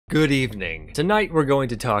Good evening. Tonight we're going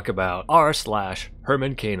to talk about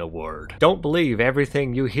r/Herman Cain Award. Don't believe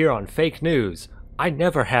everything you hear on fake news. I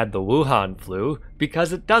never had the Wuhan flu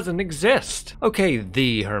because it doesn't exist. Okay,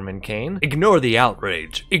 the Herman Cain. Ignore the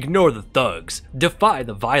outrage. Ignore the thugs. Defy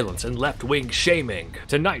the violence and left-wing shaming.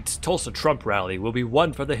 Tonight's Tulsa Trump rally will be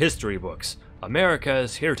one for the history books. America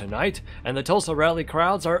is here tonight, and the Tulsa rally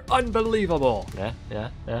crowds are unbelievable.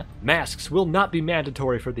 Masks will not be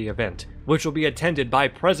mandatory for the event, which will be attended by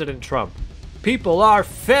President Trump. People are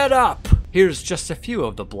fed up! Here's just a few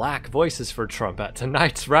of the black voices for Trump at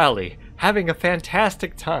tonight's rally, having a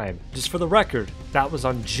fantastic time. Just for the record, that was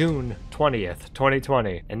on June 20th,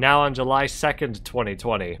 2020, and now on July 2nd,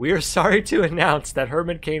 2020. We are sorry to announce that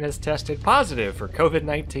Herman Cain has tested positive for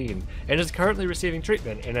COVID-19 and is currently receiving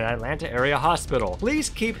treatment in an Atlanta area hospital. Please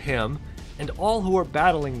keep him and all who are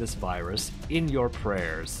battling this virus in your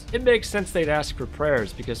prayers. It makes sense they'd ask for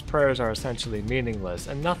prayers because prayers are essentially meaningless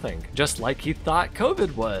and nothing, just like he thought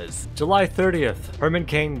COVID was. July 30th, Herman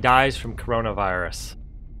Cain dies from coronavirus.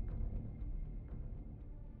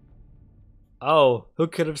 Oh, who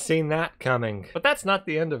could have seen that coming? But that's not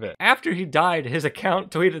the end of it. After he died, his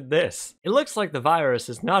account tweeted this. It looks like the virus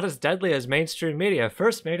is not as deadly as mainstream media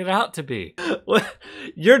first made it out to be. What?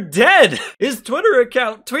 You're dead! His Twitter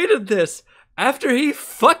account tweeted this after he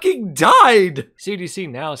fucking died! CDC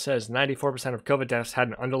now says 94% of COVID deaths had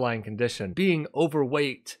an underlying condition. Being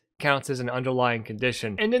overweight counts as an underlying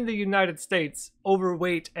condition. And in the United States,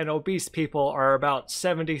 overweight and obese people are about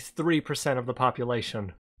 73% of the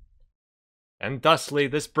population. And thusly,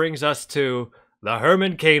 this brings us to the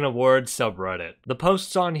Herman Cain Award subreddit. The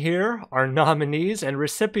posts on here are nominees and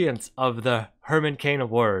recipients of the Herman Cain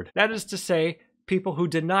Award. That is to say, people who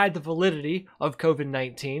denied the validity of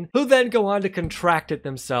COVID-19, who then go on to contract it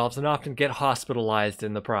themselves and often get hospitalized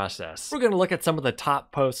in the process. We're going to look at some of the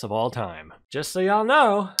top posts of all time. Just so y'all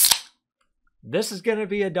know, this is gonna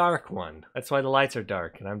be a dark one. That's why the lights are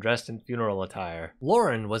dark and I'm dressed in funeral attire.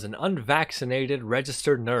 Lauren was an unvaccinated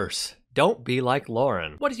registered nurse. Don't be like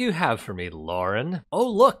Lauren. What do you have for me, Lauren? Oh,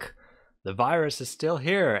 look! The virus is still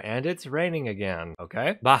here, and it's raining again,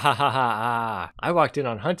 okay? Bah-ha-ha-ha-ha. I walked in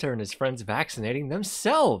on Hunter and his friends vaccinating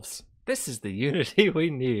themselves. This is the unity we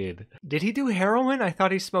need. Did he do heroin? I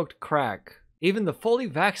thought he smoked crack. Even the fully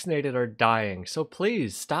vaccinated are dying, so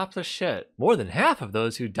please stop the shit. More than half of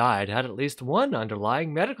those who died had at least one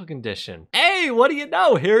underlying medical condition. Hey, what do you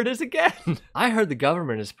know? Here it is again. I heard the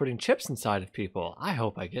government is putting chips inside of people. I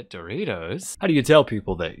hope I get Doritos. How do you tell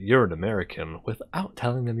people that you're an American without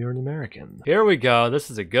telling them you're an American? Here we go.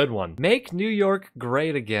 This is a good one. Make New York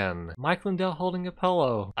great again. Mike Lindell holding a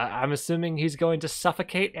pillow. I'm assuming he's going to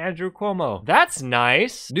suffocate Andrew Cuomo. That's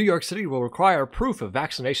nice. New York City will require proof of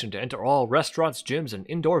vaccination to enter all restaurants, gyms, and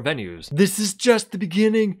indoor venues. This is just the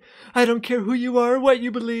beginning. I don't care who you are or what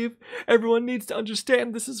you believe. Everyone needs to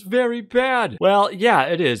understand this is very bad. Well, yeah,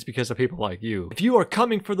 it is because of people like you. If you are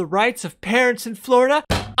coming for the rights of parents in Florida,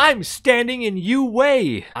 I'm standing in you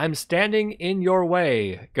way. I'm standing in your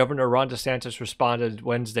way. Governor Ron DeSantis responded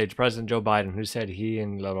Wednesday to President Joe Biden, who said he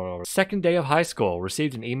and second day of high school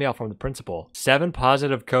received an email from the principal. 7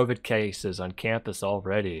 positive COVID cases on campus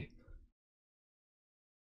already.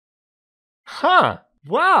 Huh.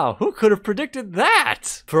 Wow, who could have predicted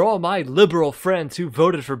that? For all my liberal friends who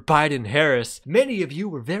voted for Biden-Harris, many of you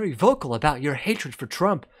were very vocal about your hatred for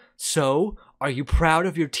Trump. So, are you proud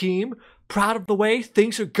of your team? Proud of the way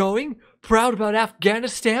things are going? Proud about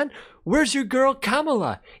Afghanistan? Where's your girl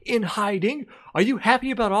Kamala? In hiding? Are you happy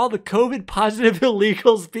about all the COVID-positive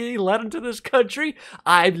illegals being let into this country?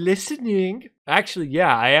 I'm listening. Actually,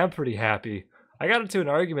 yeah, I am pretty happy. I got into an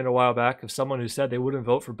argument a while back of someone who said they wouldn't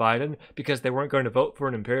vote for Biden because they weren't going to vote for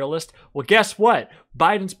an imperialist. Well, guess what?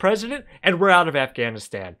 Biden's president and we're out of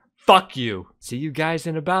Afghanistan. Fuck you. See you guys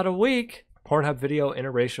in about a week. Pornhub video,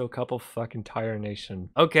 interracial couple, fuck entire nation.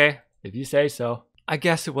 Okay, if you say so. I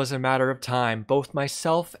guess it was a matter of time. Both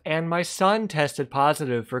myself and my son tested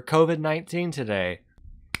positive for COVID-19 today.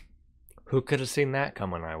 Who could have seen that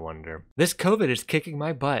coming, I wonder? This COVID is kicking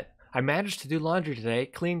my butt. I managed to do laundry today,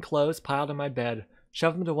 clean clothes piled on my bed,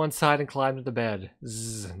 shove them to one side and climb to the bed.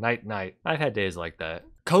 Zzz, night night. I've had days like that.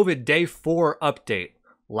 COVID day 4 update.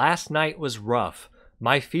 Last night was rough.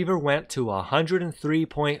 My fever went to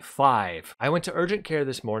 103.5. I went to urgent care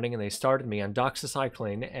this morning and they started me on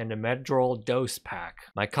doxycycline and a Medrol dose pack.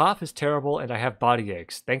 My cough is terrible and I have body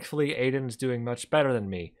aches. Thankfully, Aiden's doing much better than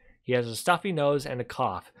me. He has a stuffy nose and a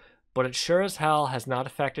cough, but it sure as hell has not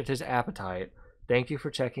affected his appetite. Thank you for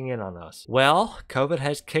checking in on us. Well, COVID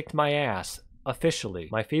has kicked my ass, officially.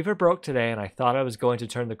 My fever broke today and I thought I was going to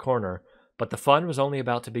turn the corner, but the fun was only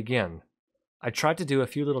about to begin. I tried to do a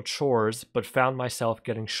few little chores, but found myself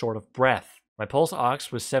getting short of breath. My pulse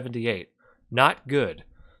ox was 78. Not good.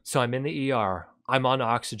 So I'm in the ER. I'm on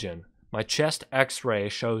oxygen. My chest x-ray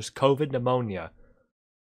shows COVID pneumonia.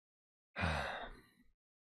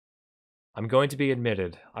 I'm going to be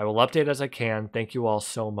admitted. I will update as I can. Thank you all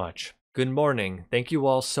so much. Good morning. Thank you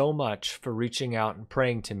all so much for reaching out and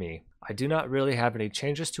praying to me. I do not really have any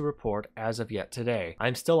changes to report as of yet today.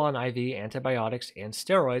 I'm still on IV antibiotics and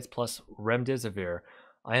steroids plus remdesivir.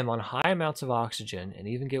 I am on high amounts of oxygen and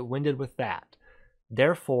even get winded with that.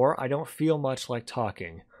 Therefore, I don't feel much like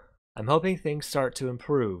talking. I'm hoping things start to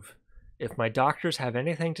improve. If my doctors have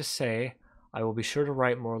anything to say, I will be sure to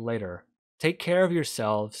write more later. Take care of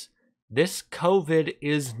yourselves. This COVID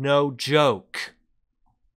is no joke.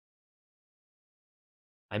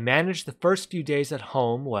 I managed the first few days at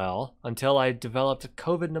home well until I developed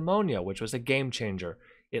COVID pneumonia, which was a game changer.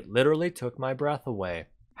 It literally took my breath away.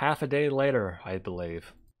 Half a day later, I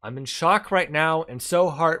believe. I'm in shock right now and so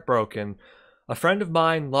heartbroken. A friend of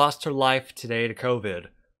mine lost her life today to COVID.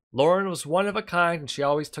 Lauren was one of a kind and she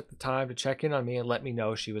always took the time to check in on me and let me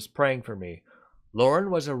know she was praying for me. Lauren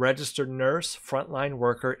was a registered nurse, frontline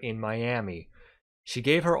worker in Miami. She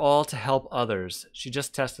gave her all to help others. She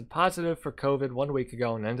just tested positive for COVID 1 week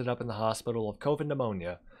ago and ended up in the hospital of COVID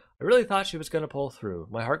pneumonia. I really thought she was going to pull through.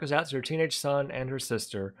 My heart goes out to her teenage son and her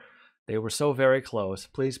sister. They were so very close.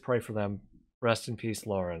 Please pray for them. Rest in peace,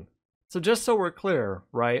 Lauren. So just so we're clear,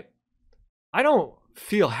 right? I don't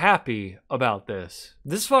feel happy about this.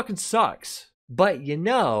 This fucking sucks. But you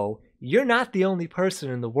know, you're not the only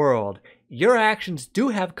person in the world. Your actions do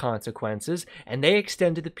have consequences, and they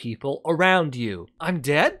extend to the people around you. I'm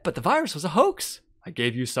dead, but the virus was a hoax. I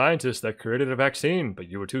gave you scientists that created a vaccine, but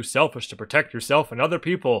you were too selfish to protect yourself and other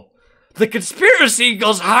people. The conspiracy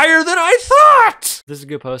goes higher than I thought! This is a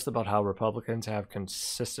good post about how Republicans have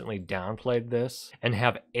consistently downplayed this and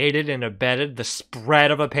have aided and abetted the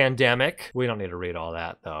spread of a pandemic. We don't need to read all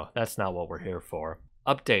that, though. That's not what we're here for.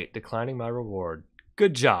 Update, declining my reward.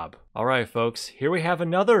 Good job. All right, folks, here we have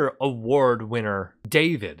another award winner,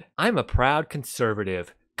 David. I'm a proud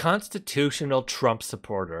conservative, constitutional Trump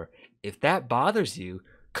supporter. If that bothers you,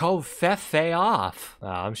 go fefe off.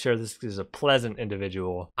 I'm sure this is a pleasant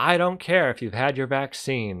individual. I don't care if you've had your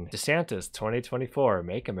vaccine. DeSantis 2024,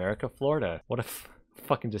 Make America Florida. What a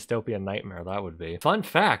fucking dystopian nightmare that would be. Fun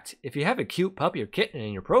fact, if you have a cute puppy or kitten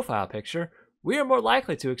in your profile picture, we are more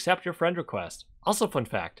likely to accept your friend request. Also fun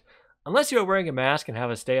fact, unless you are wearing a mask and have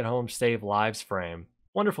a stay-at-home save lives frame.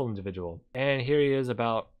 Wonderful individual. And here he is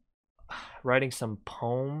about writing some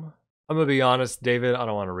poem. I'm gonna be honest, David, I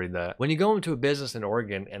don't want to read that. When you go into a business in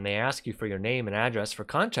Oregon and they ask you for your name and address for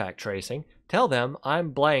contact tracing, tell them I'm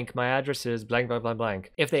blank, my address is blank, blank, blank,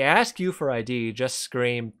 blank. If they ask you for ID, just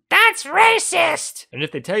scream, "That's racist!" And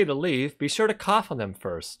if they tell you to leave, be sure to cough on them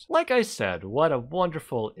first. Like I said, what a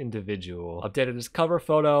wonderful individual. Updated his cover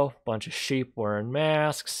photo, bunch of sheep wearing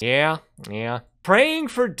masks. Yeah. Praying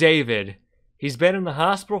for David. He's been in the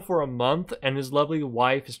hospital for a month and his lovely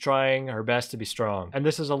wife is trying her best to be strong. And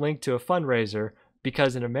this is a link to a fundraiser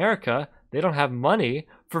because in America, they don't have money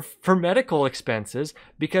for medical expenses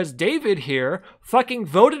because David here fucking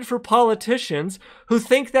voted for politicians who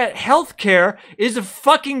think that healthcare is a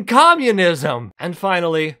fucking communism. And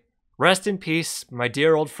finally, rest in peace, my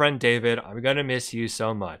dear old friend David. I'm gonna miss you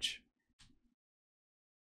so much.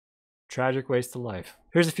 Tragic waste of life.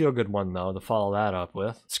 Here's a feel-good one, though, to follow that up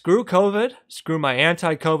with. Screw COVID. Screw my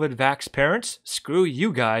anti-COVID vax parents. Screw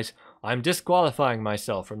you guys. I'm disqualifying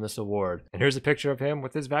myself from this award. And here's a picture of him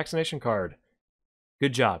with his vaccination card.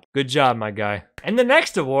 Good job. Good job, my guy. And the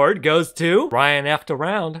next award goes to Ryan F'd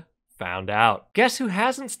Around. Found out. Guess who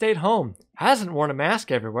hasn't stayed home, hasn't worn a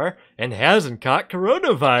mask everywhere, and hasn't caught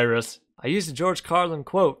coronavirus? I use the George Carlin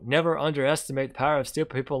quote, never underestimate the power of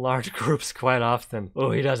stupid people in large groups quite often.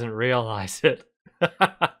 Oh, he doesn't realize it.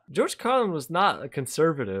 George Carlin was not a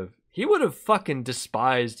conservative. He would have fucking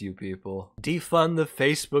despised you people. Defund the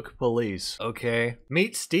Facebook police, okay?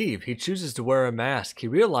 Meet Steve. He chooses to wear a mask. He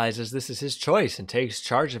realizes this is his choice and takes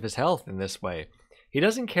charge of his health in this way. He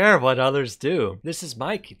doesn't care what others do. This is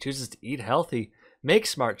Mike. He chooses to eat healthy, make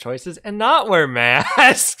smart choices, and not wear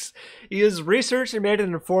masks. He has researched and made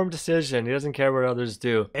an informed decision. He doesn't care what others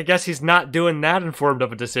do. I guess he's not doing that informed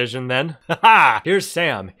of a decision then. Haha! Here's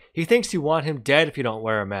Sam. He thinks you want him dead if you don't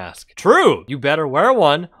wear a mask. True! You better wear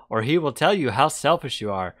one, or he will tell you how selfish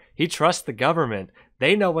you are. He trusts the government.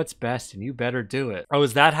 They know what's best, and you better do it. Oh,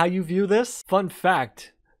 is that how you view this? Fun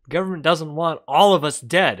fact. The government doesn't want all of us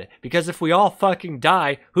dead, because if we all fucking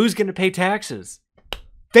die, who's gonna pay taxes?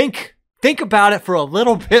 Think! Think about it for a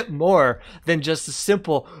little bit more than just a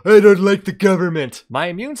simple, I don't like the government. My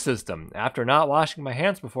immune system, after not washing my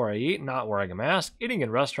hands before I eat, not wearing a mask, eating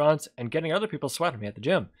in restaurants, and getting other people sweat on me at the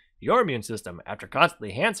gym. Your immune system, after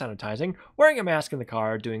constantly hand sanitizing, wearing a mask in the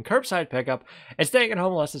car, doing curbside pickup, and staying at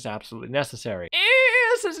home unless it's absolutely necessary.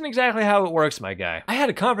 This isn't exactly how it works, my guy. I had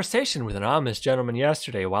a conversation with an Amish gentleman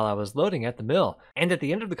yesterday while I was loading at the mill, and at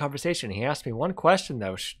the end of the conversation, he asked me one question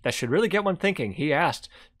that should really get one thinking. He asked,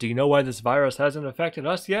 do you know why this virus hasn't affected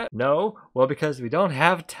us yet? No? Well, because we don't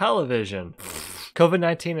have television.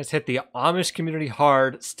 COVID-19 has hit the Amish community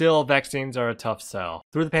hard. Still, vaccines are a tough sell.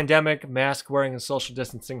 Through the pandemic, mask wearing and social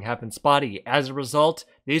distancing have been spotty. As a result,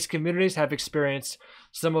 these communities have experienced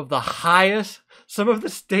some of the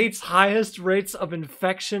state's highest rates of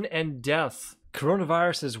infection and death.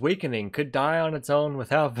 Coronavirus is weakening, could die on its own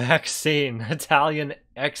without vaccine. Italian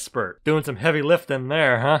expert. Doing some heavy lifting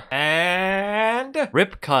there, huh? And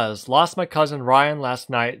rip cuz. Lost my cousin Ryan last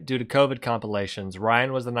night due to COVID compilations.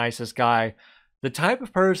 Ryan was the nicest guy. The type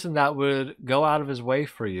of person that would go out of his way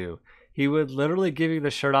for you. He would literally give you the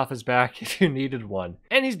shirt off his back if you needed one.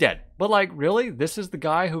 And he's dead. But like, really? This is the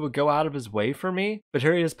guy who would go out of his way for me? But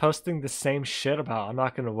here he is posting the same shit about I'm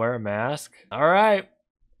not gonna wear a mask? Alright.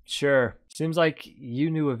 Sure. Seems like you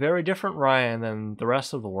knew a very different Ryan than the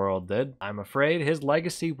rest of the world did. I'm afraid his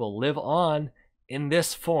legacy will live on in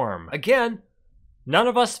this form. Again, none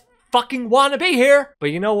of us fucking want to be here. But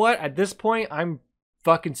you know what? At this point, I'm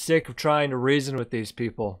fucking sick of trying to reason with these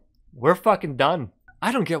people. We're fucking done.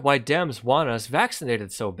 I don't get why Dems want us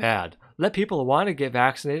vaccinated so bad. Let people who want to get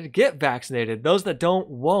vaccinated. Those that don't,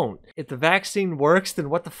 won't. If the vaccine works, then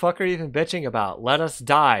what the fuck are you even bitching about? Let us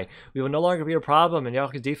die. We will no longer be a problem and y'all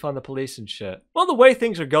can defund the police and shit. Well, the way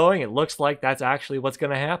things are going, it looks like that's actually what's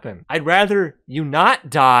gonna happen. I'd rather you not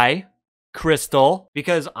die, Crystal,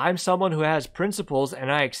 because I'm someone who has principles and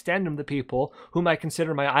I extend them to people whom I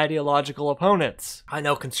consider my ideological opponents. I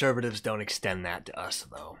know conservatives don't extend that to us,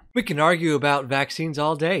 though. We can argue about vaccines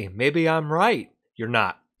all day. Maybe I'm right. You're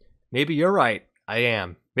not. Maybe you're right. I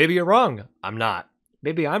am. Maybe you're wrong. I'm not.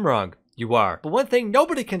 Maybe I'm wrong. You are. But one thing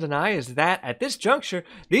nobody can deny is that at this juncture,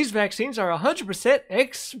 these vaccines are 100%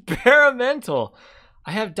 experimental.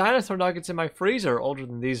 I have dinosaur nuggets in my freezer older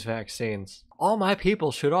than these vaccines. All my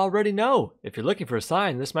people should already know. If you're looking for a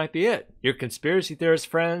sign, this might be it. Your conspiracy theorist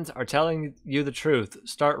friends are telling you the truth.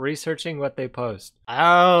 Start researching what they post.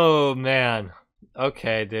 Oh, man.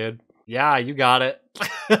 Okay, dude. Yeah, you got it.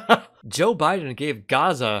 Joe Biden gave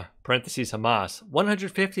Gaza, parentheses Hamas,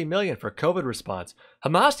 $150 million for COVID response.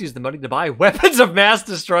 Hamas used the money to buy weapons of mass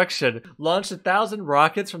destruction. Launched 1,000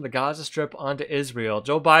 rockets from the Gaza Strip onto Israel.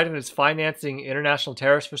 Joe Biden is financing international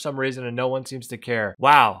terrorists for some reason and no one seems to care.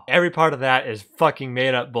 Wow, every part of that is fucking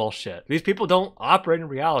made up bullshit. These people don't operate in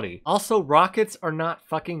reality. Also, rockets are not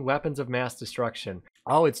fucking weapons of mass destruction.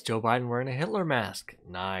 Oh, it's Joe Biden wearing a Hitler mask.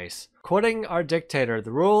 Nice. Quoting our dictator,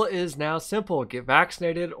 the rule is now simple. Get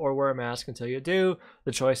vaccinated or wear a mask until you do.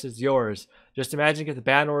 The choice is yours. Just imagine if the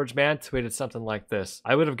Bad Orange Man tweeted something like this.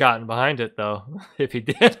 I would have gotten behind it, though. If he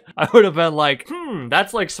did, I would have been like,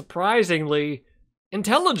 that's like surprisingly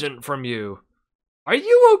intelligent from you. Are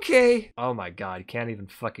you okay? Oh my god, he can't even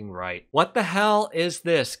fucking write. What the hell is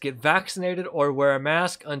this? Get vaccinated or wear a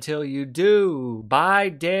mask until you do. Bye,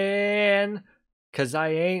 Dan. 'Cause I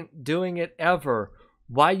ain't doing it ever.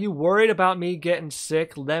 Why you worried about me getting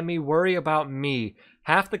sick? Let me worry about me.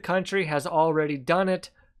 Half the country has already done it.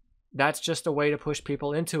 That's just a way to push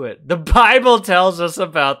people into it. The Bible tells us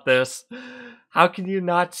about this. How can you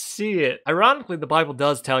not see it? Ironically, the Bible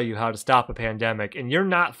does tell you how to stop a pandemic, and you're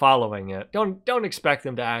not following it. Don't expect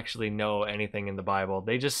them to actually know anything in the Bible.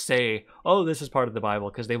 They just say, oh, this is part of the Bible,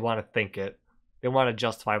 because they want to think it. They want to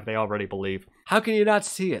justify what they already believe. How can you not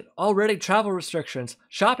see it? Already travel restrictions,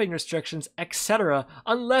 shopping restrictions, etc.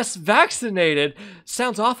 unless vaccinated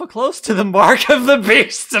sounds awful close to the mark of the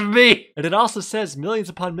beast to me. And it also says millions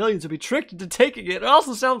upon millions will be tricked into taking it. It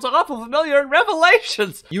also sounds awful familiar in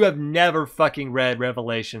Revelations. You have never fucking read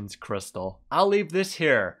Revelations, Crystal. I'll leave this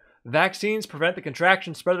here. Vaccines prevent the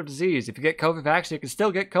contraction and spread of disease. If you get COVID vaccine, you can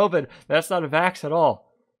still get COVID. That's not a vax at all.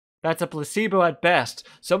 That's a placebo at best.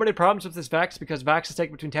 So many problems with this vax because vaccines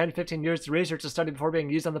take between 10 to 15 years to research and study before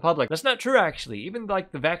being used on the public. That's not true, actually. Even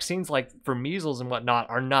like the vaccines like for measles and whatnot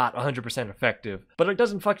are not 100% effective. But it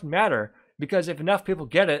doesn't fucking matter because if enough people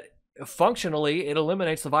get it, functionally, it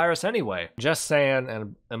eliminates the virus anyway. Just saying,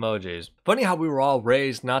 and emojis. Funny how we were all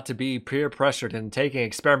raised not to be peer pressured into taking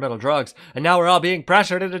experimental drugs, and now we're all being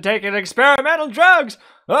pressured into taking experimental drugs!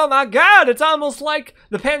 Oh my god, it's almost like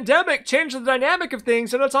the pandemic changed the dynamic of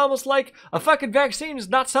things, and it's almost like a fucking vaccine is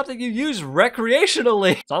not something you use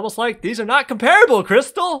recreationally. It's almost like these are not comparable,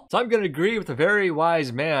 Crystal! So I'm gonna agree with a very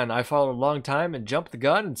wise man I followed a long time and jump the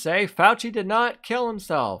gun and say Fauci did not kill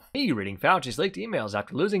himself. Me reading Fauci's leaked emails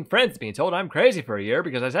after losing friends, being told I'm crazy for a year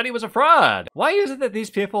because I said he was a fraud. Why is it that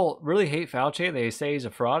these people really hate Fauci and they say he's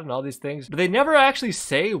a fraud and all these things, but they never actually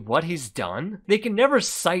say what he's done? They can never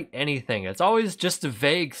cite anything. It's always just a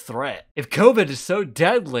vague threat. If COVID is so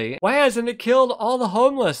deadly, why hasn't it killed all the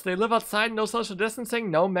homeless? They live outside, no social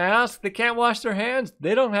distancing, no mask, they can't wash their hands,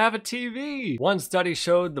 they don't have a TV. One study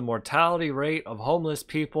showed the mortality rate of homeless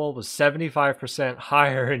people was 75%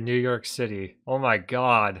 higher in New York City. Oh my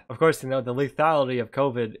god. Of course, you know, the lethality of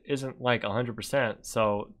COVID isn't like 100%,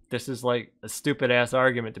 so this is like a stupid ass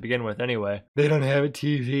argument to begin with anyway. They don't have a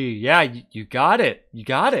TV. Yeah, you got it. You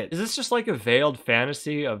got it. Is this just like a veiled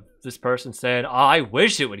fantasy of this person saying, oh, I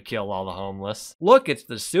wish it would kill all the homeless? Look, it's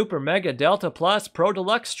the Super Mega Delta Plus Pro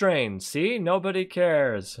Deluxe strain. See? Nobody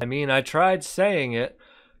cares. I mean, I tried saying it.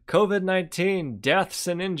 COVID-19 deaths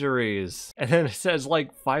and injuries. And then it says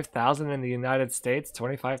like 5,000 in the United States,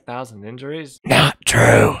 25,000 injuries. Not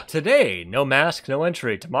true. Today, no mask, no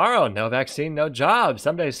entry. Tomorrow, no vaccine, no job.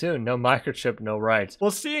 Someday soon, no microchip, no rights.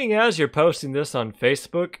 Well, seeing as you're posting this on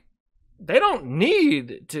Facebook, they don't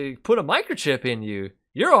need to put a microchip in you.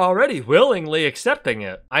 You're already willingly accepting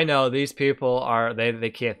it. I know, these people are, they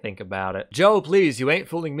can't think about it. Joe, please, you ain't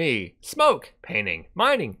fooling me. Smoke, painting,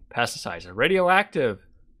 mining, pesticides, radioactive.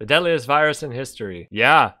 The deadliest virus in history.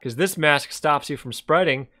 Yeah, because this mask stops you from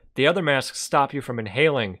spreading. The other masks stop you from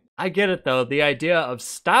inhaling. I get it though. The idea of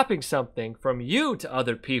stopping something from you to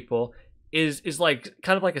other people is like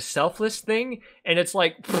kind of like a selfless thing. And it's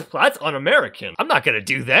like, that's un-American. I'm not gonna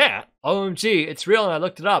do that. OMG, it's real and I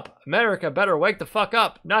looked it up. America better wake the fuck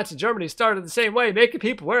up. Nazi Germany started the same way, making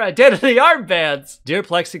people wear identity armbands. Dear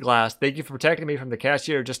Plexiglass, thank you for protecting me from the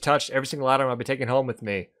cashier who just touched every single item I'll be taking home with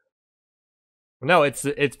me. No, it's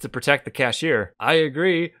to protect the cashier. I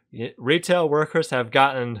agree. Retail workers have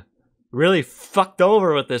gotten really fucked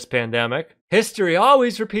over with this pandemic. History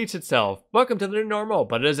always repeats itself. Welcome to the new normal,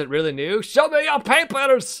 but is it really new? Show me your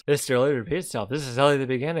papers! History only repeats itself. This is only the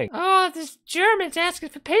beginning. Oh, this German's asking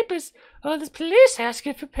for papers. Oh, this police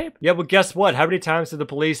asking for papers. Yeah, but guess what? How many times did the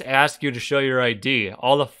police ask you to show your ID?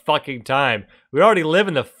 All the fucking time. We already live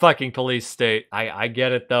in the fucking police state. I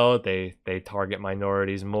get it though. They target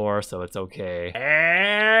minorities more, so it's okay.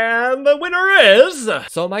 And the winner is...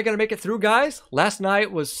 So am I gonna make it through, guys? Last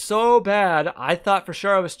night was so bad, I thought for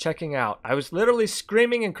sure I was checking out. I was literally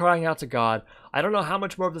screaming and crying out to God. I don't know how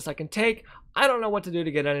much more of this I can take. I don't know what to do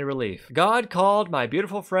to get any relief. God called my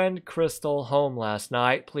beautiful friend Crystal home last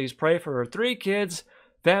night. Please pray for her 3 kids,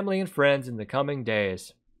 family, and friends in the coming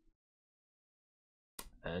days.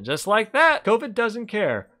 And just like that, COVID doesn't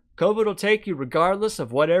care. COVID will take you regardless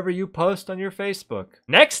of whatever you post on your Facebook.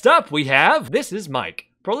 Next up we have, this is Mike.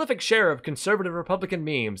 Prolific share of conservative Republican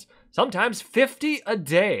memes. Sometimes 50 a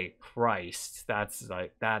day. Christ, that's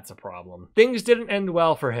a problem. Things didn't end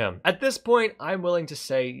well for him. At this point, I'm willing to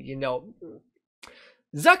say, you know,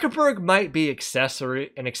 Zuckerberg might be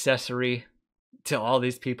an accessory to all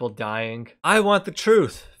these people dying. I want the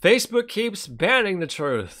truth. Facebook keeps banning the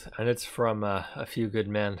truth. And it's from a few good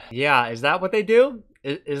men. Yeah, is that what they do?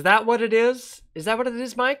 Is that what it is? Is that what it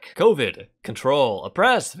is, Mike? COVID. Control.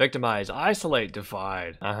 Oppress. Victimize. Isolate.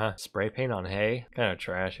 Divide. Spray paint on hay. Kind of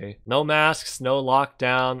trashy. No masks. No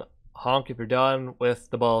lockdown. Honk if you're done with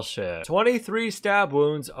the bullshit. 23 stab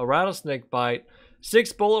wounds. A rattlesnake bite.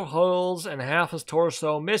 6 bullet holes and half his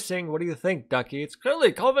torso missing. What do you think, Ducky? It's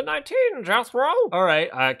clearly COVID-19, Jethro. All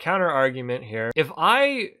right, counter argument here. If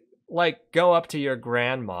I like go up to your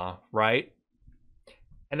grandma, right?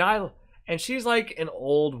 And she's like an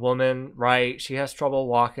old woman, right? She has trouble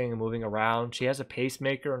walking and moving around. She has a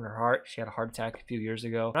pacemaker in her heart. She had a heart attack a few years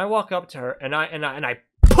ago. And I walk up to her and I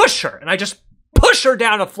push her and I just push her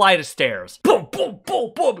down a flight of stairs. Boom, boom,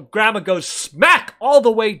 boom, boom. Grandma goes smack all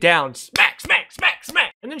the way down. Smack, smack, smack,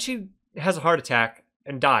 smack. And then she has a heart attack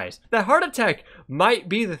and dies. That heart attack might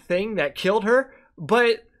be the thing that killed her,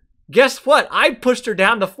 but Guess what? I pushed her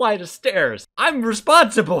down the flight of stairs. I'm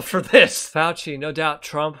responsible for this. Fauci, no doubt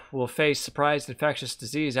Trump will face surprise infectious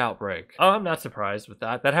disease outbreak. Oh, I'm not surprised with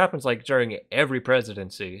that. That happens like during every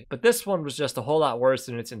presidency. But this one was just a whole lot worse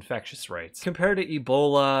in its infectious rates. Compared to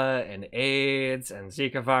Ebola and AIDS and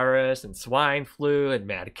Zika virus and swine flu and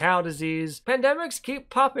mad cow disease, pandemics keep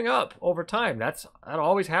popping up over time. That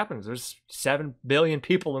always happens. There's 7 billion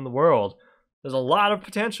people in the world. There's a lot of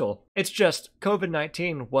potential. It's just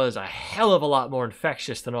COVID-19 was a hell of a lot more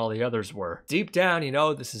infectious than all the others were. Deep down, you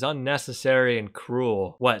know, this is unnecessary and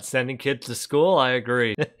cruel. What, sending kids to school? I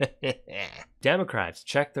agree. Democrats,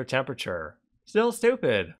 check their temperature. Still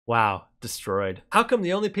stupid. Wow, destroyed. How come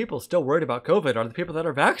the only people still worried about COVID are the people that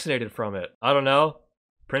are vaccinated from it? I don't know.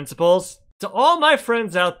 Principles? To all my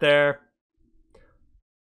friends out there,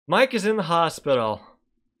 Mike is in the hospital.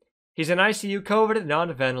 He's in ICU COVID and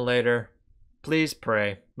on a ventilator. Please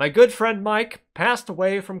pray. My good friend Mike passed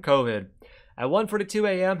away from COVID. At 1:42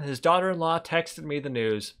 a.m., his daughter-in-law texted me the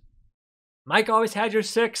news. Mike always had your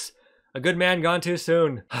six. A good man gone too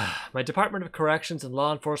soon. My Department of Corrections and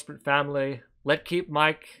Law Enforcement family, let's keep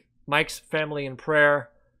Mike's family in prayer.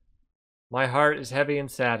 My heart is heavy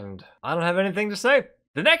and saddened. I don't have anything to say.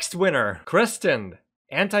 The next winner, Kristen.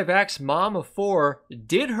 Anti-vax mom of 4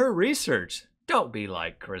 did her research. Don't be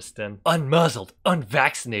like Kristen. Unmuzzled,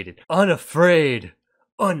 unvaccinated, unafraid,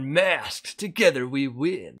 unmasked. Together we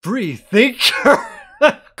win. Free thinker.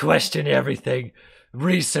 Question everything.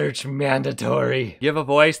 Research mandatory. Give a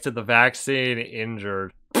voice to the vaccine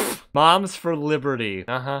injured. Moms for liberty.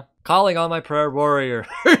 Calling all my prayer warriors.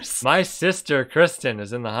 My sister Kristen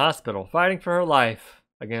is in the hospital fighting for her life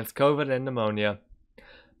against COVID and pneumonia.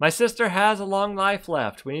 My sister has a long life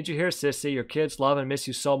left. We need you here, sissy. Your kids love and miss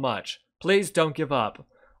you so much. Please don't give up.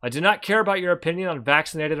 I do not care about your opinion on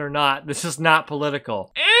vaccinated or not. This is not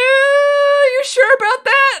political. You sure about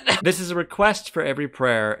that? This is a request for every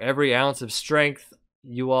prayer, every ounce of strength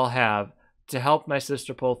you all have to help my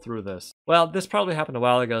sister pull through this. Well, this probably happened a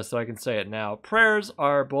while ago, so I can say it now. Prayers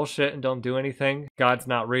are bullshit and don't do anything. God's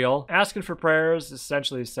not real. Asking for prayers is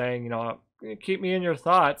essentially saying, you know, keep me in your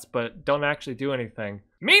thoughts, but don't actually do anything.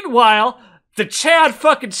 Meanwhile, the Chad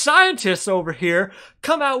fucking scientists over here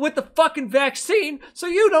come out with the fucking vaccine so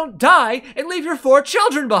you don't die and leave your 4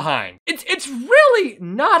 children behind. It's really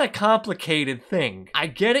not a complicated thing. I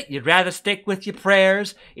get it, you'd rather stick with your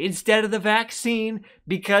prayers instead of the vaccine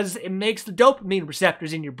because it makes the dopamine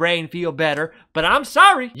receptors in your brain feel better, but I'm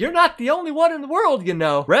sorry, you're not the only one in the world, you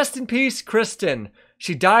know. Rest in peace, Kristen.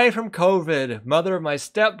 She died from COVID, mother of my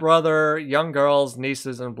stepbrother, young girls,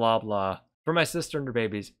 nieces, and blah blah. For my sister and her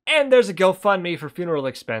babies. And there's a GoFundMe for funeral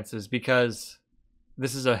expenses because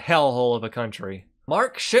this is a hellhole of a country.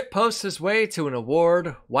 Mark shitposts his way to an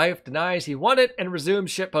award. Wife denies he won it and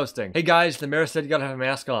resumes shitposting. Hey guys, the mayor said you gotta have a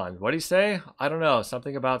mask on. What'd he say? I don't know.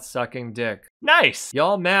 Something about sucking dick. Nice!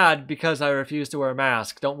 Y'all mad because I refuse to wear a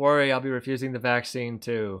mask. Don't worry, I'll be refusing the vaccine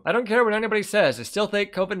too. I don't care what anybody says. I still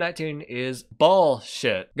think COVID-19 is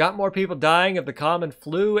bullshit. Got more people dying of the common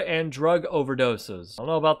flu and drug overdoses. I don't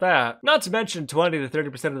know about that. Not to mention 20 to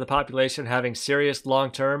 30% of the population having serious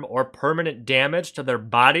long-term or permanent damage to their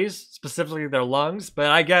bodies, specifically their lungs.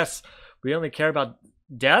 But I guess we only care about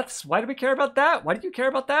deaths. Why do we care about that? Why do you care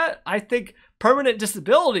about that? I think permanent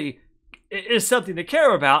disability is something to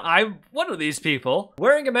care about. I'm one of these people.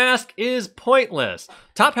 Wearing a mask is pointless.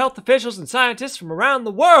 Top health officials and scientists from around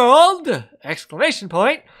the world, exclamation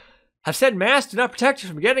point, have said masks do not protect you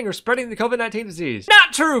from getting or spreading the COVID-19 disease.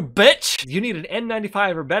 Not true, bitch! You need an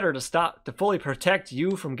N95 or better to fully protect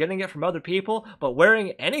you from getting it from other people, but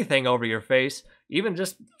wearing anything over your face, even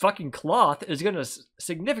just fucking cloth, is gonna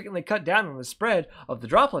significantly cut down on the spread of the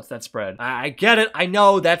droplets that spread. I get it, I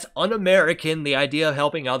know that's un-American, the idea of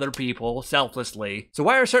helping other people selflessly. So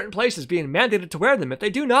why are certain places being mandated to wear them if they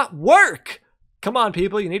do not work? Come on,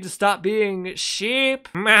 people, you need to stop being sheep.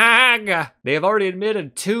 MAGA. They have already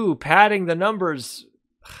admitted to padding the numbers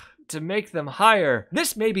to make them higher.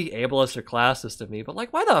 This may be ableist or classist of me, but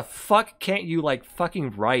like, why the fuck can't you like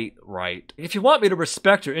fucking write right? If you want me to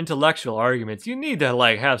respect your intellectual arguments, you need to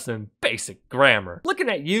like have some basic grammar. Looking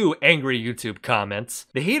at you, angry YouTube comments.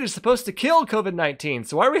 The heat is supposed to kill COVID-19,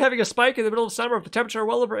 so why are we having a spike in the middle of summer with the temperature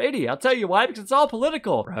well over 80? I'll tell you why, because it's all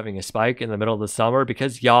political. We're having a spike in the middle of the summer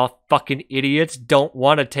because y'all fucking idiots don't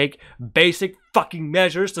want to take basic fucking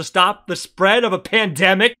measures to stop the spread of a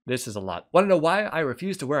pandemic. This is a lot. Want to know why I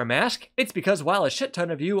refuse to wear a mask? It's because while a shit ton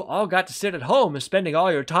of you all got to sit at home and spending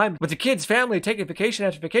all your time with the kids' family, taking vacation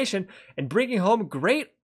after vacation, and bringing home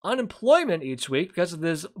great unemployment each week because of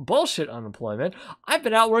this bullshit unemployment, I've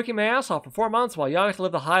been out working my ass off for 4 months while y'all have to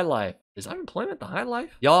live the high life. Is unemployment the high life?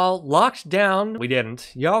 Y'all locked down. We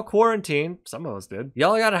didn't. Y'all quarantined. Some of us did.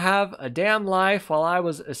 Y'all gotta have a damn life while I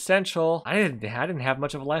was essential. I didn't have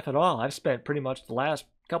much of a life at all. I've spent pretty much the last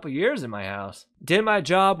couple years in my house. Did my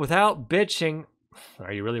job without bitching.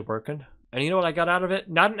 Are you really working? And you know what I got out of it?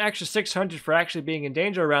 Not an extra 600 for actually being in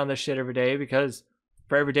danger around this shit every day, because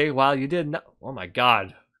for every day while you did not. Oh my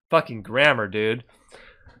god. Fucking grammar, dude.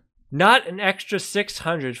 Not an extra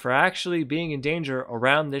 600 for actually being in danger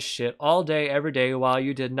around this shit all day, every day while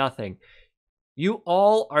you did nothing. You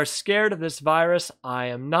all are scared of this virus. I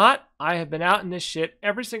am not. I have been out in this shit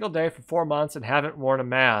every single day for 4 months and haven't worn a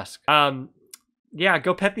mask. Yeah,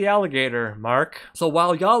 go pet the alligator, Mark. So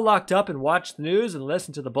while y'all locked up and watched the news and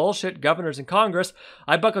listened to the bullshit governors in Congress,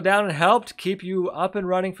 I buckled down and helped keep you up and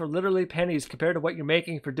running for literally pennies compared to what you're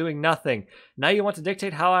making for doing nothing. Now you want to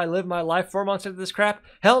dictate how I live my life 4 months into this crap?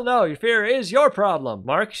 Hell no, your fear is your problem.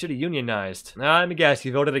 Mark should have unionized. Let me guess,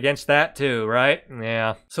 you voted against that too, right?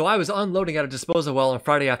 Yeah. So I was unloading at a disposal well on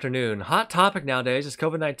Friday afternoon. Hot topic nowadays is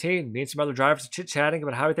COVID-19. Me and some other drivers are chit-chatting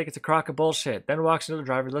about how we think it's a crock of bullshit. Then walks another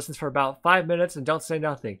driver, listens for about 5 minutes, and don't say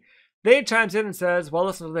nothing. Then he chimes in and says, well,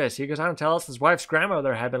 listen to this. He goes on to tell us his wife's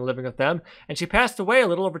grandmother had been living with them, and she passed away a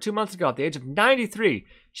little over 2 months ago at the age of 93.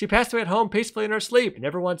 She passed away at home peacefully in her sleep, and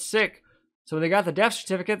everyone's sick. So when they got the death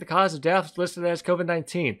certificate, the cause of death was listed as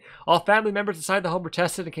COVID-19. All family members inside the home were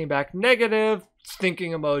tested and came back negative.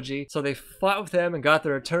 Thinking emoji. So they fought with them and got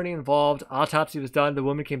their attorney involved. Autopsy was done. The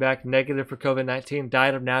woman came back negative for COVID-19,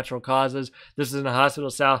 died of natural causes. This is in a hospital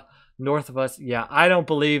north of us. Yeah, I don't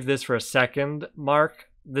believe this for a second, Mark.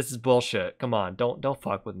 This is bullshit. Come on, don't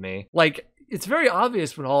fuck with me. Like, it's very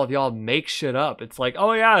obvious when all of y'all make shit up. It's like,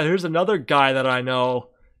 oh yeah, here's another guy that I know.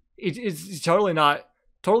 It's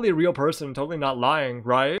totally a real person, totally not lying,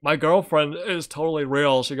 right? My girlfriend is totally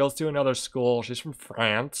real. She goes to another school. She's from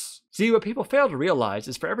France. See, what people fail to realize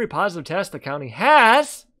is for every positive test the county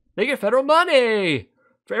has, they get federal money.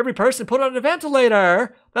 For every person put on a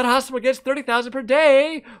ventilator, that hospital gets $30,000 per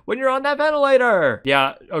day when you're on that ventilator.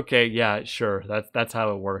 Yeah, okay, yeah, sure. That's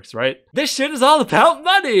how it works, right? This shit is all about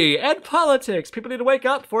money and politics. People need to wake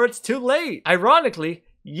up before it's too late. Ironically,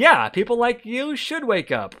 yeah, people like you should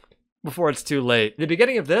wake up before it's too late. In the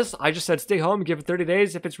beginning of this, I just said stay home and give it 30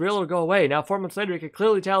 days. If it's real, it'll go away. Now, 4 months later, you can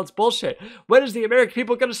clearly tell it's bullshit. When is the American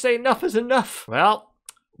people gonna say enough is enough? Well,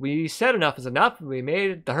 we said enough is enough, and we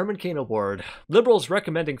made the Herman Cain Award. Liberals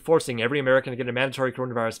recommending forcing every American to get a mandatory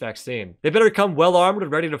coronavirus vaccine. They better come well armed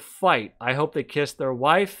and ready to fight. I hope they kiss their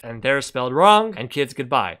wife, and they're spelled wrong, and kids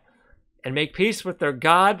goodbye. And make peace with their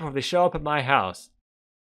God before they show up at my house.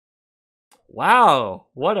 Wow,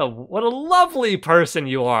 what a lovely person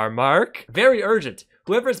you are, Mark. Very urgent.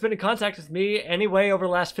 Whoever has been in contact with me anyway over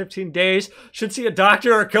the last 15 days should see a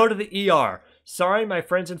doctor or go to the ER. Sorry, my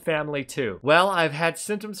friends and family too. Well, I've had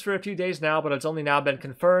symptoms for a few days now, but it's only now been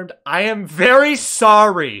confirmed. I am very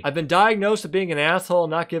sorry. I've been diagnosed with being an asshole,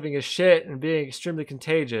 not giving a shit, and being extremely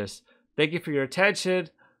contagious. Thank you for your attention.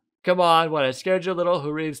 Come on, I scared you a little.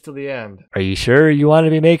 Who reads till the end? Are you sure you want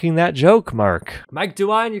to be making that joke, Mark? Mike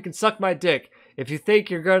DeWine, you can suck my dick. If you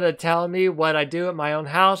think you're going to tell me what I do at my own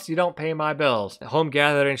house, you don't pay my bills. Home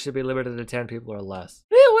gatherings should be limited to 10 people or less.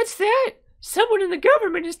 Ew, what's that? Someone in the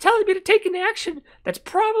government is telling me to take an action that's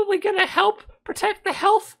probably going to help protect the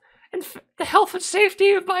health and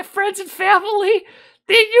safety of my friends and family.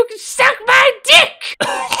 Then you can suck my dick!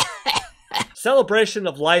 Celebration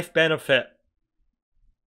of life benefit.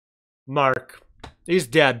 Mark. He's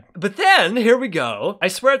dead. But then, here we go. I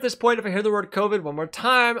swear at this point, if I hear the word COVID one more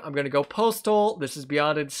time, I'm gonna go postal. This is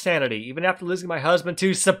beyond insanity. Even after losing my husband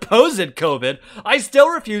to supposed COVID, I still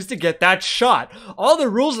refuse to get that shot. All the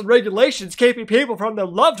rules and regulations keeping people from their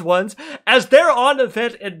loved ones as they're on the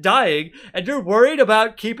vent and dying, and you're worried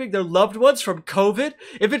about keeping their loved ones from COVID?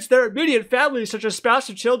 If it's their immediate family, such as spouse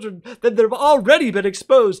or children, then they've already been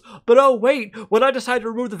exposed. But oh wait, when I decide to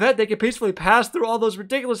remove the vent, they can peacefully pass through all those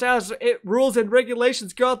ridiculous ass rules and regulations.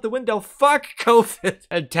 Go out the window. Fuck COVID.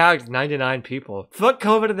 And tagged 99 people. Fuck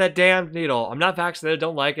COVID and that damned needle. I'm not vaccinated.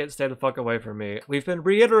 Don't like it. Stay the fuck away from me. We've been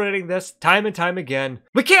reiterating this time and time again.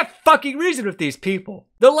 We can't fucking reason with these people.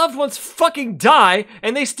 Their loved ones fucking die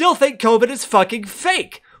and they still think COVID is fucking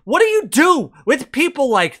fake. What do you do with people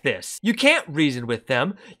like this? You can't reason with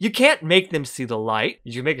them. You can't make them see the light.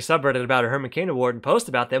 You can make a subreddit about a Herman Cain Award and post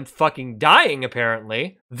about them fucking dying,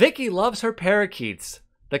 apparently. Vicky loves her parakeets,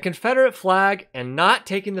 the Confederate flag, and not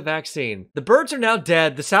taking the vaccine. The birds are now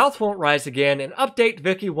dead, the South won't rise again, and update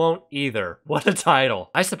Vicky won't either. What a title.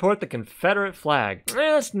 I support the Confederate flag.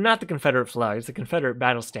 It's not the Confederate flag, it's the Confederate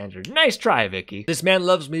battle standard. Nice try, Vicky. This man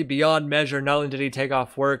loves me beyond measure. Not only did he take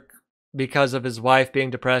off work because of his wife being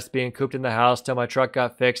depressed, being cooped in the house till my truck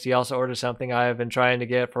got fixed. He also ordered something I have been trying to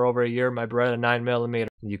get for over a year, my Beretta 9mm.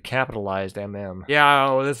 You capitalized MM. Yeah,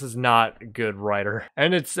 oh, this is not a good writer.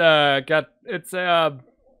 And it's, yeah, Beretta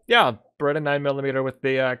 9mm with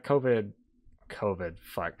the,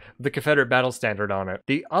 the Confederate battle standard on it.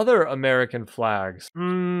 The other American flags,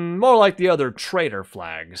 more like the other traitor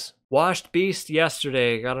flags. Washed Beast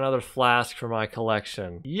yesterday, got another flask for my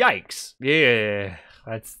collection. Yikes. Yeah,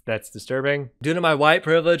 that's disturbing. Due to my white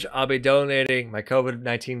privilege, I'll be donating my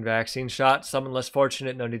COVID-19 vaccine shot. Someone less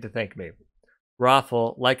fortunate, no need to thank me.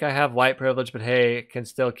 Raffle, like I have white privilege, but hey, can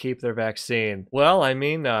still keep their vaccine. Well, I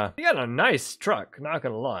mean, you got a nice truck, not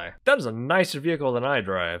gonna lie. That is a nicer vehicle than I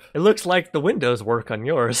drive. It looks like the windows work on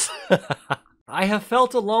yours. I have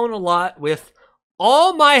felt alone a lot with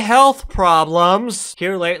all my health problems.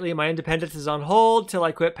 Here lately, my independence is on hold till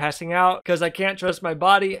I quit passing out because I can't trust my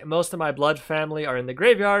body. Most of my blood family are in the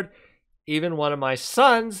graveyard. Even one of my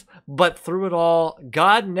sons, but through it all,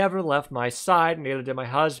 God never left my side, neither did my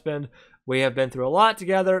husband. We have been through a lot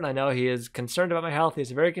together, and I know he is concerned about my health.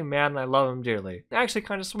 He's a very good man, and I love him dearly. Actually,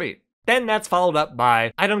 kind of sweet. Then that's followed up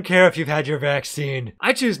by, I don't care if you've had your vaccine.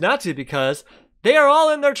 I choose not to because they are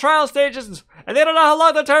all in their trial stages, and they don't know how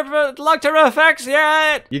long the long-term effects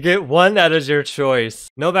yet. You get one, that is your choice.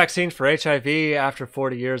 No vaccine for HIV after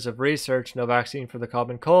 40 years of research. No vaccine for the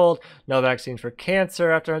common cold. No vaccine for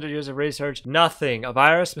cancer after 100 years of research. Nothing. A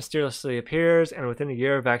virus mysteriously appears, and within a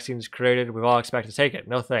year, a vaccine is created. We all expect to take it.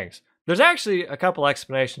 No thanks. There's actually a couple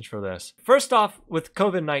explanations for this. First off, with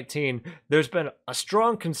COVID-19, there's been a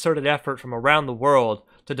strong concerted effort from around the world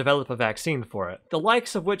to develop a vaccine for it, the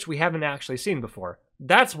likes of which we haven't actually seen before.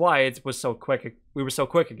 That's why we were so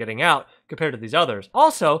quick at getting out compared to these others.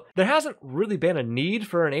 Also, there hasn't really been a need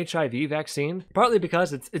for an HIV vaccine, partly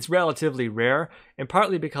because it's relatively rare, and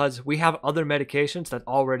partly because we have other medications that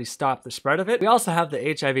already stop the spread of it. We also have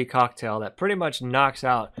the HIV cocktail that pretty much knocks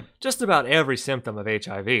out just about every symptom of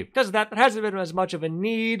HIV. Because of that, there hasn't been as much of a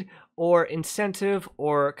need or incentive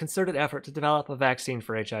or concerted effort to develop a vaccine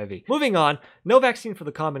for HIV. Moving on, no vaccine for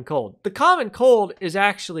the common cold. The common cold is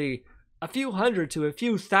actually a few hundred to a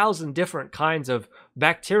few thousand different kinds of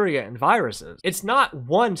bacteria and viruses. It's not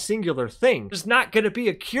one singular thing. There's not going to be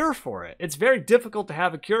a cure for it. It's very difficult to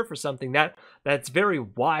have a cure for something that's very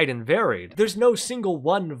wide and varied. There's no single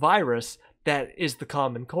one virus that is the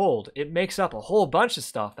common cold. It makes up a whole bunch of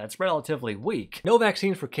stuff that's relatively weak. No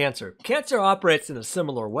vaccine for cancer. Cancer operates in a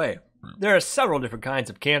similar way. There are several different kinds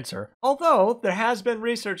of cancer, although there has been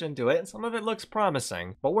research into it and some of it looks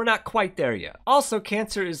promising, but we're not quite there yet. Also,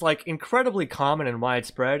 cancer is like incredibly common and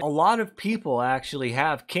widespread. A lot of people actually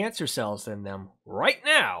have cancer cells in them right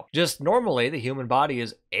now. Just normally the human body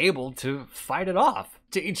is able to fight it off.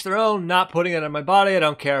 To each their own, not putting it in my body, I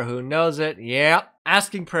don't care who knows it. Yeah.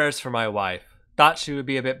 Asking prayers for my wife. Thought she would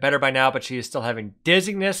be a bit better by now, but she is still having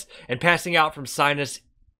dizziness and passing out from sinus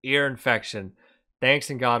ear infection.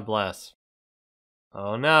 Thanks and God bless.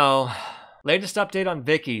 Oh no. Latest update on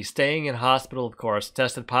Vicky, staying in hospital of course,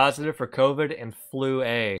 tested positive for COVID and flu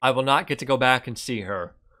A. I will not get to go back and see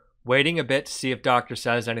her. Waiting a bit to see if doctor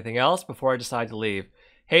says anything else before I decide to leave.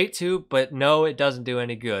 Hate to, but no, it doesn't do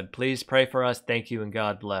any good. Please pray for us, thank you and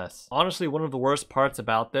God bless. Honestly, one of the worst parts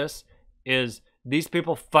about this is these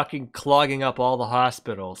people fucking clogging up all the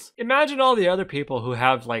hospitals. Imagine all the other people who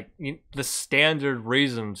have like the standard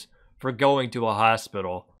reasons for going to a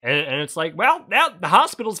hospital. And it's like, well, now the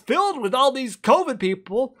hospital's filled with all these COVID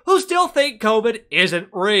people who still think COVID isn't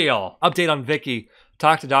real. Update on Vicky.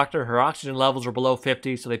 Talked to doctor, her oxygen levels are below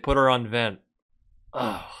 50, so they put her on vent.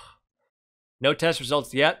 Ugh. No test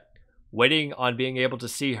results yet. Waiting on being able to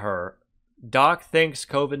see her. Doc thinks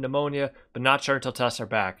COVID pneumonia, but not sure until tests are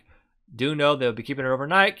back. Do know they'll be keeping her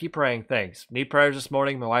overnight. Keep praying. Thanks. Need prayers this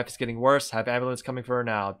morning. My wife is getting worse. Have ambulance coming for her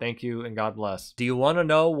now. Thank you and God bless. Do you want to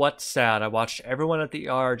know what's sad? I watched everyone at the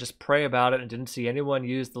ER just pray about it and didn't see anyone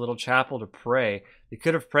use the little chapel to pray. They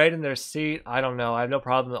could have prayed in their seat. I don't know. I have no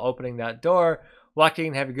problem opening that door, walking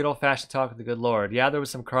and having a good old-fashioned talk with the good Lord. Yeah, there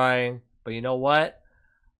was some crying, but you know what?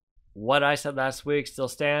 What I said last week still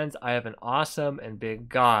stands. I have an awesome and big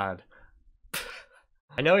God.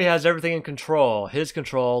 I know he has everything in control. His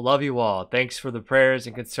control. Love you all. Thanks for the prayers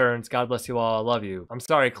and concerns. God bless you all. I love you. I'm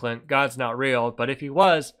sorry, Clint. God's not real. But if he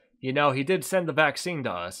was, you know, he did send the vaccine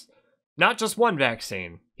to us. Not just one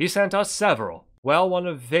vaccine. He sent us several. Well, one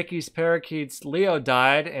of Vicky's parakeets, Leo,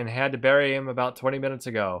 died and had to bury him about 20 minutes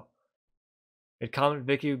ago. It commented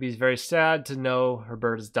Vicky would be very sad to know her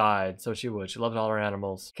bird has died. So she would. She loved all her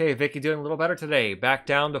animals. Okay, Vicky doing a little better today. Back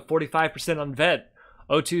down to 45% on vet.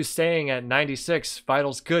 O2 staying at 96.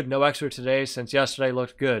 Vitals good. No X-ray today since yesterday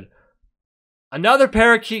looked good. Another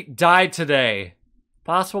parakeet died today.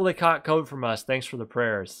 Possible they caught COVID from us. Thanks for the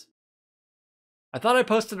prayers. I thought I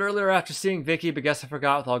posted earlier after seeing Vicky, but guess I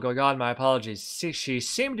forgot with all going on. My apologies. She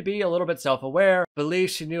seemed to be a little bit self-aware. Believe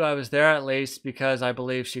she knew I was there at least because I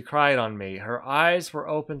believe she cried on me. Her eyes were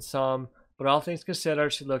open some, but all things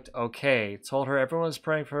considered, she looked okay. Told her everyone was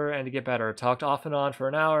praying for her and to get better. Talked off and on for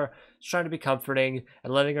an hour, just trying to be comforting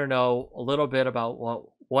and letting her know a little bit about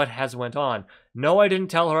what has went on. No, I didn't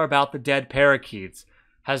tell her about the dead parakeets.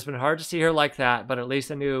 Has been hard to see her like that, but at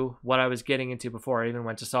least I knew what I was getting into before I even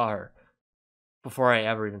went to saw her. Before I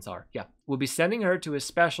ever even saw her. Yeah. We'll be sending her to a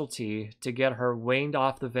specialty to get her weaned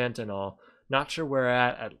off the vent and all. Not sure where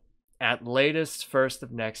at latest first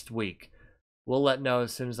of next week. We'll let know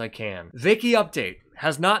as soon as I can. Vicky update.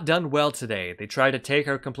 Has not done well today. They tried to take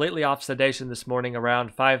her completely off sedation this morning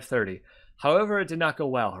around 5:30. However, it did not go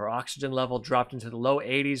well. Her oxygen level dropped into the low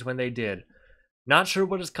 80s when they did. Not sure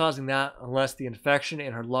what is causing that unless the infection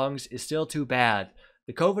in her lungs is still too bad.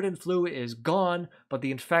 The COVID and flu is gone, but the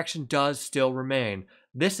infection does still remain.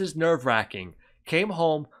 This is nerve-wracking. Came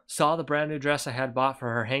home, saw the brand new dress I had bought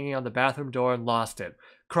for her hanging on the bathroom door and lost it.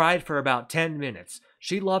 Cried for about 10 minutes.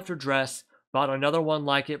 She loved her dress, bought another one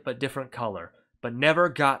like it but different color, but never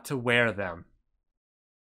got to wear them.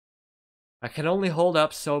 I can only hold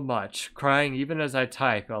up so much, crying even as I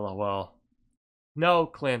type, lol. No,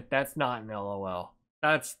 Clint, that's not an lol.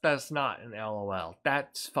 That's not an lol.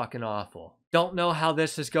 That's fucking awful. Don't know how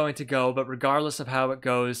this is going to go, but regardless of how it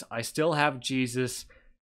goes, I still have Jesus,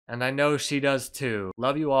 and I know she does too.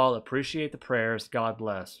 Love you all, appreciate the prayers, God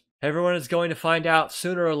bless. Everyone is going to find out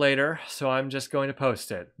sooner or later, so I'm just going to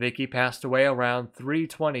post it. Vicky passed away around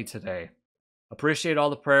 3:20 today. Appreciate all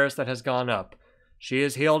the prayers that has gone up. She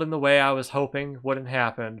is healed in the way I was hoping wouldn't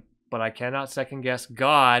happen, but I cannot second guess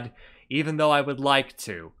God, even though I would like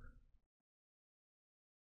to.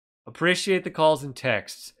 Appreciate the calls and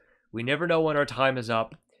texts. We never know when our time is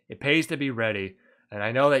up. It pays to be ready, and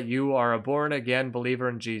I know that you are a born-again believer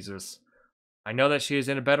in Jesus. I know that she is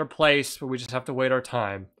in a better place, but we just have to wait our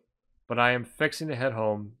time. But I am fixing to head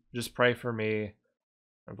home. Just pray for me,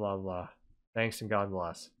 and blah, blah. Thanks and God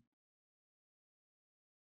bless.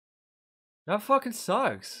 That fucking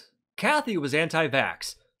sucks. Kathy was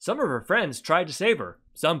anti-vax. Some of her friends tried to save her.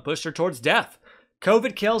 Some pushed her towards death.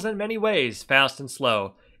 COVID kills in many ways, fast and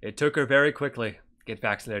slow. It took her very quickly. Get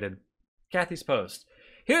vaccinated. Kathy's post.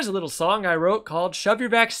 Here's a little song I wrote called Shove Your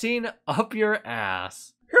Vaccine Up Your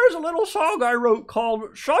Ass. Here's a little song I wrote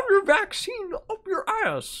called Shove Your Vaccine Up Your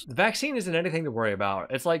Ass. The vaccine isn't anything to worry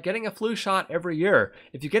about. It's like getting a flu shot every year.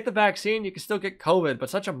 If you get the vaccine, you can still get COVID, but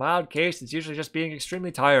such a mild case, it's usually just being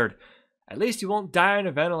extremely tired. At least you won't die on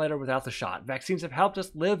a ventilator without the shot. Vaccines have helped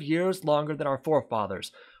us live years longer than our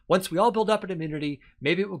forefathers. Once we all build up an immunity,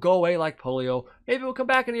 maybe it will go away like polio. Maybe it will come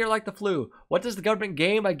back in a year like the flu. What does the government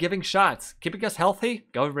gain by giving shots? Keeping us healthy?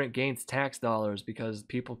 Government gains tax dollars because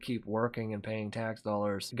people keep working and paying tax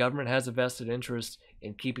dollars. The government has a vested interest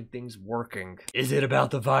in keeping things working. Is it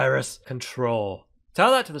about the virus? Control.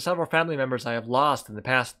 Tell that to the several family members I have lost in the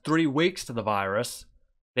past 3 weeks to the virus.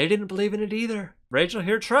 They didn't believe in it either. Rachel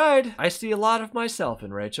here tried. I see a lot of myself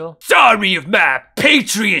in Rachel. Sorry if my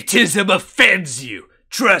patriotism offends you.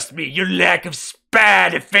 Trust me, your lack of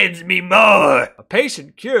spine offends me more. A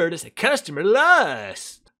patient cured is a customer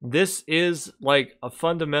lost. This is like a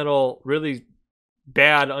fundamental, really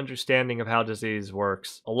bad understanding of how disease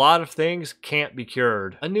works. A lot of things can't be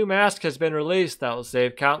cured. A new mask has been released that will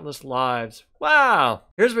save countless lives. Wow.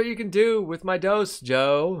 Here's what you can do with my dose,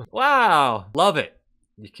 Joe. Wow. Love it.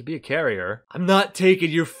 You could be a carrier. I'm not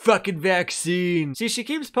taking your fucking vaccine. See, she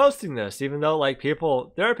keeps posting this, even though, like,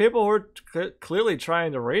 there are people who are clearly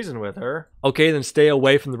trying to reason with her. Okay, then stay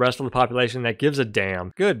away from the rest of the population that gives a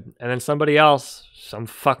damn. Good. And then somebody else, some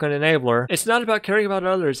fucking enabler. It's not about caring about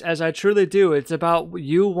others, as I truly do. It's about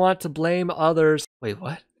you want to blame others. Wait,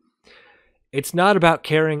 what? It's not about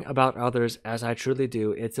caring about others, as I truly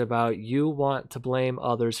do. It's about you want to blame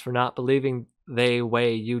others for not believing the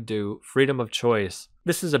way you do. Freedom of choice.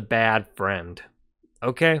 This is a bad friend.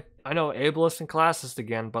 Okay? I know ableist and classist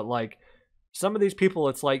again, but like, some of these people,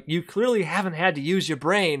 it's like, you clearly haven't had to use your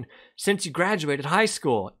brain since you graduated high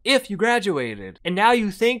school, if you graduated. And now you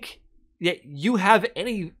think that you have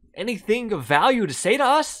anything of value to say to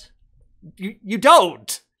us? You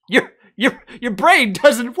don't. Your brain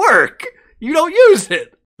doesn't work. You don't use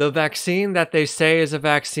it. The vaccine that they say is a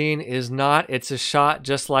vaccine is not. It's a shot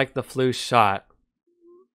just like the flu shot.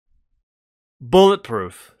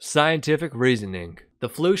 Bulletproof. Scientific reasoning. The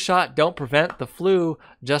flu shot don't prevent the flu,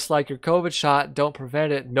 just like your COVID shot don't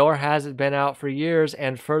prevent it, nor has it been out for years.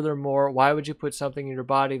 And furthermore, why would you put something in your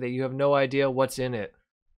body that you have no idea what's in it?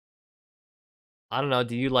 I don't know,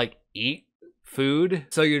 do you like eat food?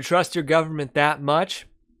 So you trust your government that much?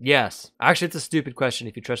 Yes. Actually, it's a stupid question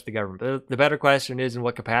if you trust the government. The better question is, in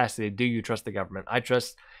what capacity do you trust the government?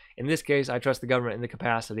 In this case, I trust the government in the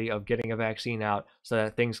capacity of getting a vaccine out so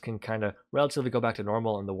that things can kind of relatively go back to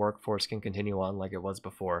normal and the workforce can continue on like it was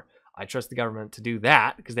before. I trust the government to do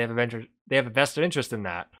that because they have a vested interest in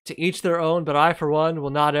that. To each their own, but I, for one, will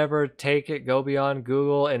not ever go beyond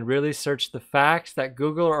Google and really search the facts that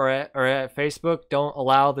Google or at Facebook don't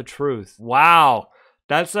allow the truth. Wow,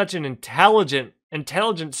 that's such an intelligent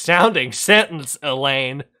sounding sentence,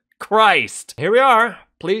 Elaine. Christ. Here we are.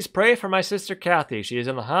 Please pray for my sister Kathy. She is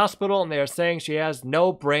in the hospital and they are saying she has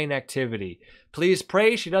no brain activity. Please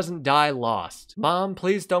pray she doesn't die lost. Mom,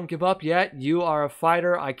 please don't give up yet. You are a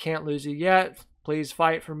fighter. I can't lose you yet. Please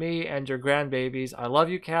fight for me and your grandbabies. I love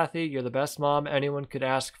you, Kathy. You're the best mom anyone could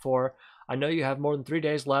ask for. I know you have more than 3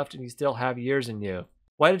 days left and you still have years in you.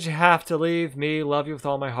 Why did you have to leave me? Love you with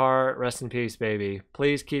all my heart. Rest in peace, baby.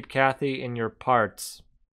 Please keep Kathy in your parts.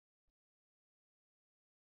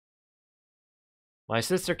 My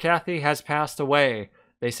sister Kathy has passed away.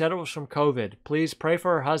 They said it was from COVID. Please pray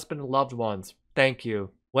for her husband and loved ones. Thank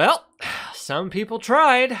you. Well, some people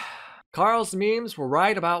tried. Carl's memes were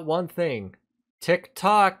right about one thing.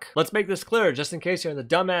 TikTok. Let's make this clear, just in case you're in the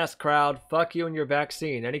dumbass crowd. Fuck you and your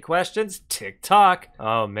vaccine. Any questions? TikTok.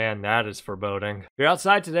 Oh man, that is foreboding. If you're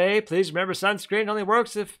outside today, please remember sunscreen only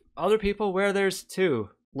works if other people wear theirs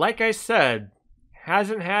too. Like I said,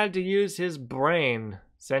 hasn't had to use his brain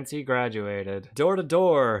since he graduated. Door to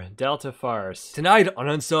door, Delta farce. Tonight on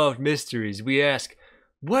Unsolved Mysteries, we ask,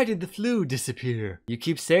 why did the flu disappear? You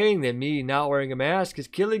keep saying that me not wearing a mask is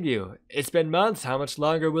killing you. It's been months, how much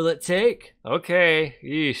longer will it take? Okay,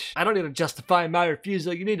 yeesh. I don't need to justify my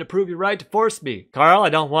refusal, you need to prove your right to force me. Carl, I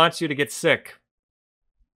don't want you to get sick.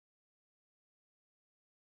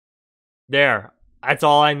 There, that's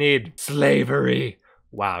all I need. Slavery.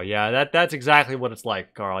 Wow, yeah, that's exactly what it's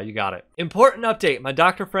like, Carl. You got it. Important update. My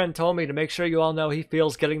doctor friend told me to make sure you all know he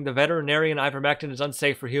feels getting the veterinarian ivermectin is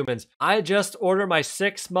unsafe for humans. I just ordered my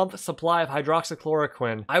 6-month supply of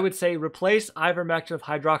hydroxychloroquine. I would say replace ivermectin with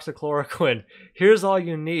hydroxychloroquine. Here's all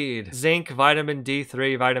you need. Zinc, vitamin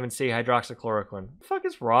D3, vitamin C, hydroxychloroquine. What the fuck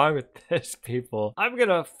is wrong with this, people? I'm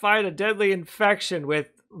gonna fight a deadly infection with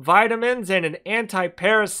vitamins and an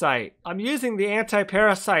anti-parasite. I'm using the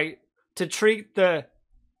anti-parasite to treat the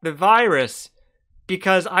virus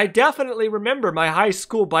because I definitely remember my high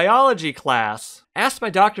school biology class. Asked my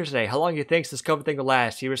doctor today how long he thinks this COVID thing will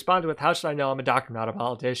last. He responded with, how should I know? I'm a doctor, not a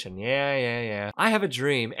politician. Yeah. I have a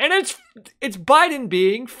dream. And it's Biden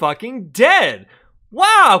being fucking dead.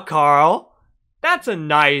 Wow, Carl. That's a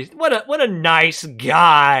nice, what a nice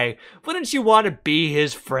guy. Wouldn't you want to be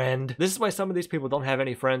his friend? This is why some of these people don't have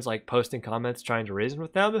any friends like posting comments trying to reason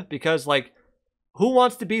with them, because like, who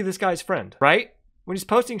wants to be this guy's friend, right? When he's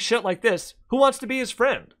posting shit like this, who wants to be his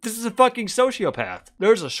friend? This is a fucking sociopath.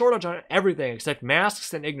 There's a shortage on everything except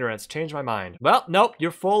masks and ignorance. Change my mind. Well, nope,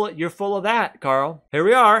 you're full of that, Carl. Here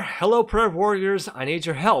we are. Hello, prayer warriors. I need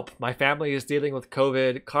your help. My family is dealing with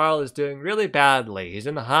COVID. Carl is doing really badly. He's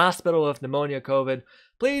in the hospital with pneumonia COVID.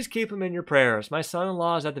 Please keep him in your prayers. My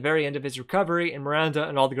son-in-law is at the very end of his recovery, and Miranda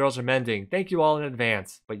and all the girls are mending. Thank you all in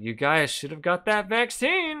advance. But you guys should have got that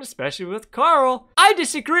vaccine, especially with Carl. I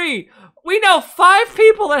disagree. We know 5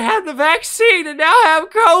 people that had the vaccine and now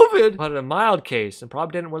have COVID. But in a mild case, and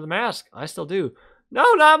probably didn't wear the mask. I still do.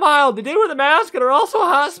 No, not mild. They did wear the mask and are also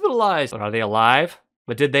hospitalized. But are they alive?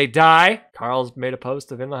 But did they die? Carl's made a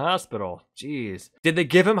post of in the hospital. Jeez. Did they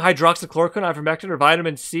give him hydroxychloroquine, ivermectin, or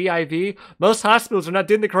vitamin C IV? Most hospitals are not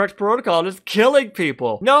doing the correct protocol. It's killing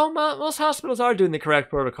people. No, most hospitals are doing the correct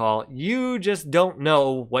protocol. You just don't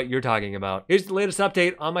know what you're talking about. Here's the latest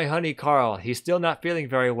update on my honey, Carl. He's still not feeling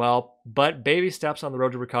very well, but baby steps on the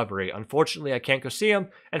road to recovery. Unfortunately, I can't go see him,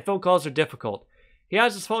 and phone calls are difficult. He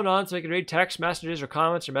has his phone on so he can read text messages or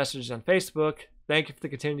comments or messages on Facebook. Thank you for the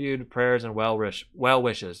continued prayers and well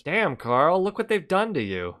wishes. Damn, Carl, look what they've done to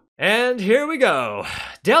you. And here we go.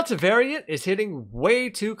 Delta variant is hitting way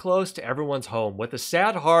too close to everyone's home. With a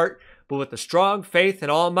sad heart, but with a strong faith in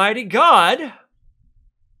Almighty God,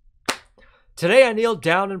 today I kneeled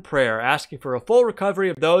down in prayer, asking for a full recovery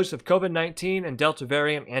of those with COVID-19 and Delta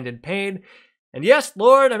variant and in pain. And yes,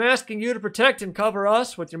 Lord, I'm asking you to protect and cover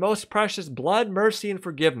us with your most precious blood, mercy, and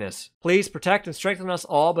forgiveness. Please protect and strengthen us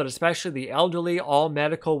all, but especially the elderly, all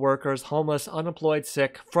medical workers, homeless, unemployed,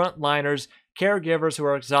 sick, frontliners, caregivers who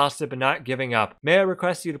are exhausted but not giving up. May I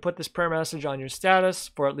request you to put this prayer message on your status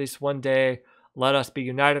for at least one day Let us be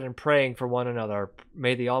united in praying for one another.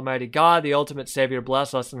 May the Almighty God, the ultimate Savior,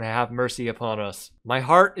 bless us and have mercy upon us. My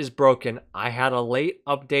heart is broken. I had a late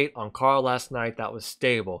update on Carl last night that was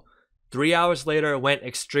stable. 3 hours later, it went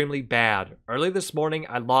extremely bad. Early this morning,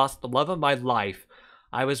 I lost the love of my life.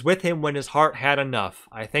 I was with him when his heart had enough.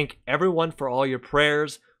 I thank everyone for all your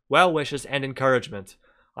prayers, well wishes, and encouragement.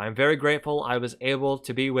 I am very grateful I was able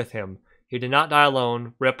to be with him. He did not die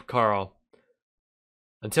alone. Rip Carl.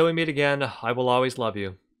 Until we meet again, I will always love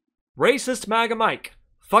you. Racist MAGA Mike.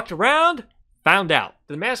 Fucked around? Found out.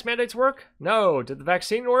 Did the mask mandates work? No. Did the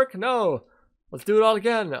vaccine work? No. Let's do it all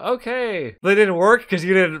again. Okay. They didn't work because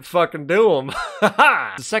you didn't fucking do them.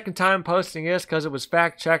 The second time posting this because it was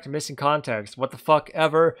fact-checked and missing context. What the fuck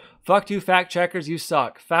ever. Fuck you fact-checkers, you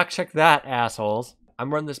suck. Fact-check that, assholes. I'm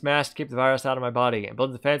wearing this mask to keep the virus out of my body and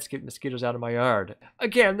building the fence to keep mosquitoes out of my yard.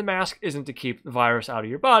 Again, the mask isn't to keep the virus out of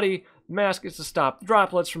your body. The mask is to stop the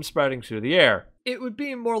droplets from spreading through the air. It would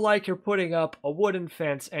be more like you're putting up a wooden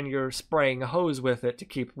fence and you're spraying a hose with it to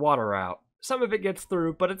keep water out. Some of it gets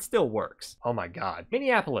through, but it still works. Oh my god.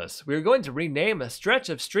 Minneapolis. We are going to rename a stretch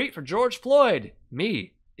of street for George Floyd.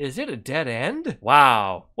 Me. Is it a dead end?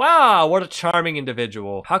 Wow. Wow, what a charming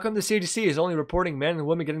individual. How come the CDC is only reporting men and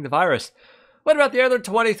women getting the virus? What about the other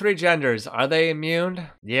 23 genders? Are they immune?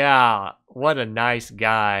 Yeah, what a nice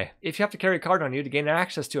guy. If you have to carry a card on you to gain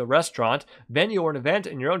access to a restaurant, venue, or an event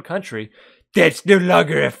in your own country, that's no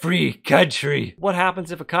longer a free country. What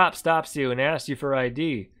happens if a cop stops you and asks you for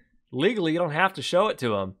ID? Legally, you don't have to show it to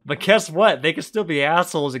them. But guess what? They can still be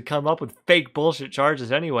assholes and come up with fake bullshit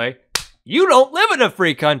charges anyway. You don't live in a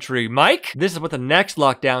free country, Mike! This is what the next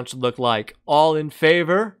lockdown should look like. All in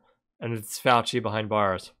favor? And it's Fauci behind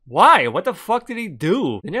bars. Why? What the fuck did he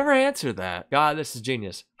do? They never answer that. God, this is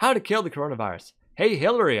genius. How to kill the coronavirus. Hey,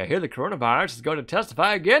 Hillary, I hear the coronavirus is going to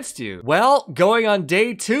testify against you. Well, going on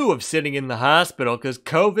day 2 of sitting in the hospital because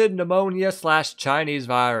COVID pneumonia / Chinese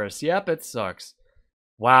virus. Yep, it sucks.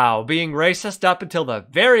 Wow, being racist up until the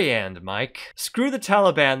very end, Mike. Screw the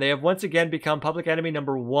Taliban. They have once again become public enemy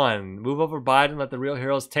 #1. Move over Biden, let the real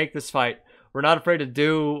heroes take this fight. We're not afraid to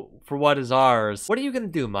do for what is ours. What are you gonna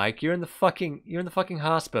do, Mike? You're in the fucking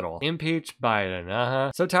hospital. Impeach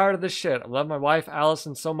Biden, So tired of this shit. I love my wife,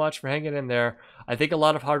 Allison, so much for hanging in there. I think a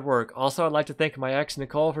lot of hard work. Also, I'd like to thank my ex,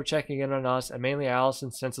 Nicole, for checking in on us, and mainly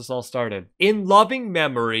Allison since this all started. In loving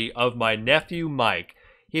memory of my nephew, Mike.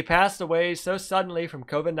 He passed away so suddenly from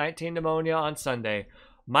COVID-19 pneumonia on Sunday.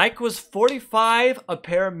 Mike was 45, a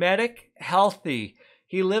paramedic, healthy.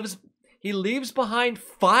 He leaves behind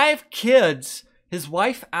 5 kids, his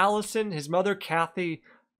wife Allison, his mother Kathy,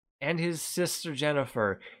 and his sister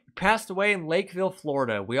Jennifer. He passed away in Lakeville,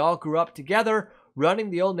 Florida. We all grew up together,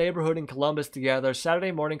 running the old neighborhood in Columbus together,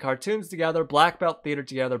 Saturday morning cartoons together, black belt theater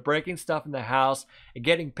together, breaking stuff in the house, and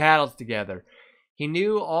getting paddles together. He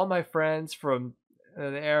knew all my friends from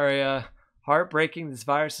the area. Heartbreaking, this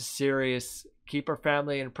virus is serious. Keep our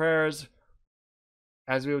family in prayers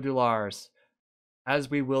as we will do ours. As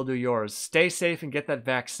we will do yours. Stay safe and get that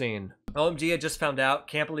vaccine. OMG, I just found out.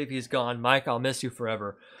 Can't believe he's gone. Mike, I'll miss you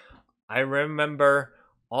forever. I remember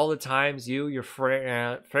all the times you, your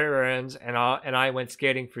friends, and I went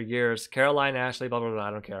skating for years. Caroline, Ashley, blah, blah, blah.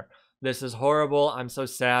 I don't care. This is horrible. I'm so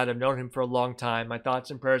sad. I've known him for a long time. My thoughts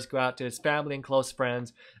and prayers go out to his family and close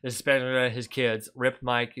friends, especially his kids. Rip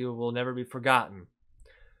Mike, you will never be forgotten.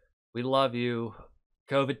 We love you.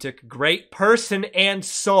 COVID took a great person and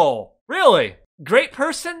soul. Really? Great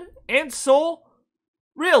person and soul?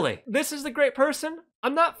 Really? This is the great person?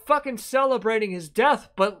 I'm not fucking celebrating his death,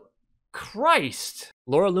 but Christ.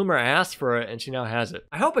 Laura Loomer asked for it and she now has it.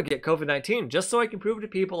 I hope I get COVID-19 just so I can prove to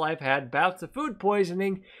people I've had bouts of food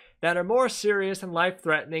poisoning that are more serious and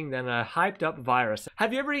life-threatening than a hyped-up virus.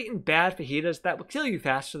 Have you ever eaten bad fajitas that will kill you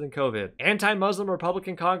faster than COVID? Anti-Muslim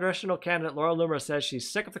Republican congressional candidate Laura Loomer says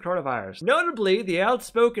she's sick of the coronavirus. Notably, the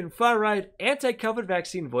outspoken far-right anti-COVID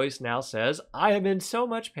vaccine voice now says, I am in so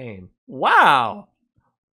much pain. Wow!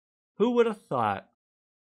 Who would have thought?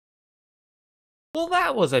 Well,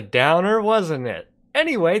 that was a downer, wasn't it?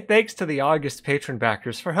 Anyway, thanks to the August patron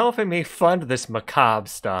backers for helping me fund this macabre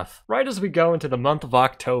stuff. Right as we go into the month of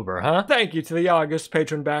October, huh? Thank you to the August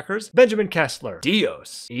patron backers. Benjamin Kessler,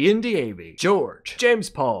 Dios, Ian Diaby, George, James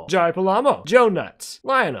Paul, Jai Palamo, Joe Nuts,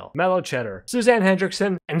 Lionel, Mellow Cheddar, Suzanne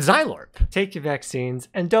Hendrickson, and Xylorp. Take your vaccines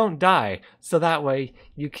and don't die, so that way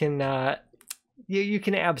you can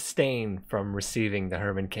abstain from receiving the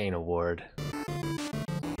Herman Cain Award.